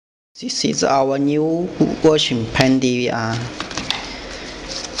This is our new Generation Pen DVR.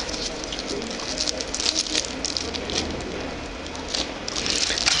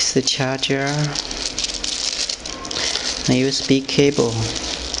 This is the charger, a USB cable.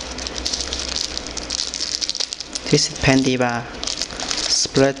 This is Pen DVR.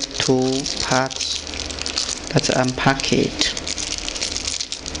 Split two parts. Let's unpack it.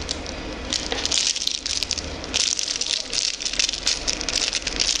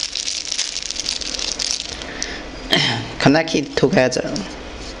 Connect it together.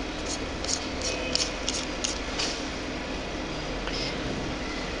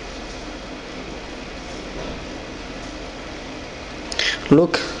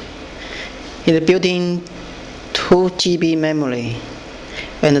 Look, it's built-in 2 GB memory,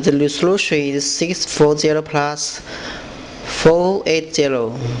 and the resolution is 640 plus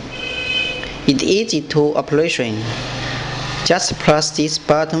 480. It's easy to operation. Just press this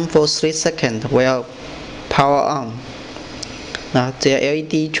button for 3 seconds while power on. Now the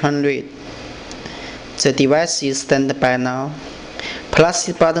LED turn red. The device is standby now. Press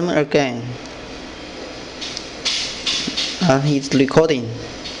the button again. It's recording.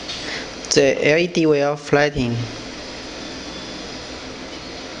 The LED will flatten.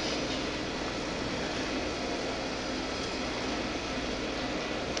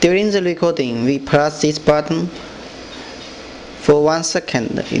 During the recording, we press this button for 1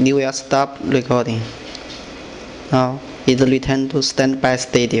 second. It will stop recording. Now it returns to standby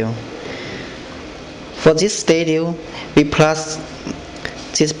state. For this state, we press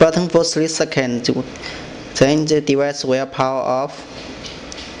this button for 3 seconds. Then the device will power off.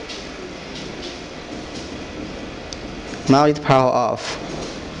 Now it's power off.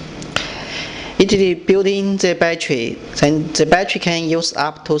 It is built in the battery. Then the battery can use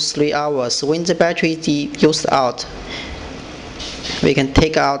up to 3 hours. When the battery is used out, we can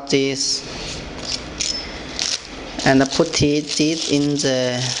take out this and put it in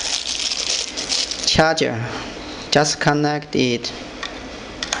the charger. Just connect it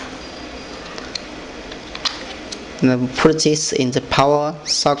and put this in the power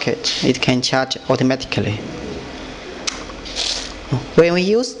socket. It can charge automatically. When we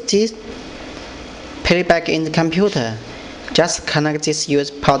use this playback in the computer, just connect this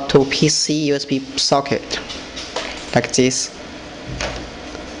USB port to PC USB socket like this.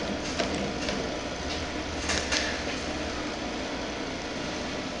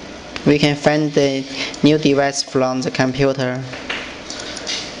 We can find the new device from the computer.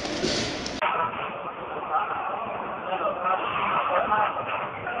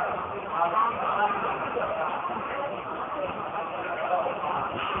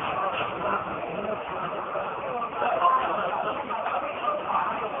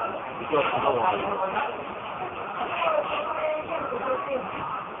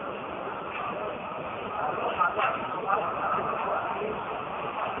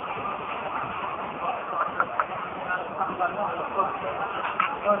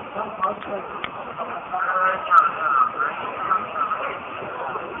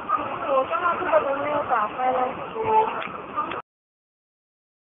我刚刚这个都没有打开了。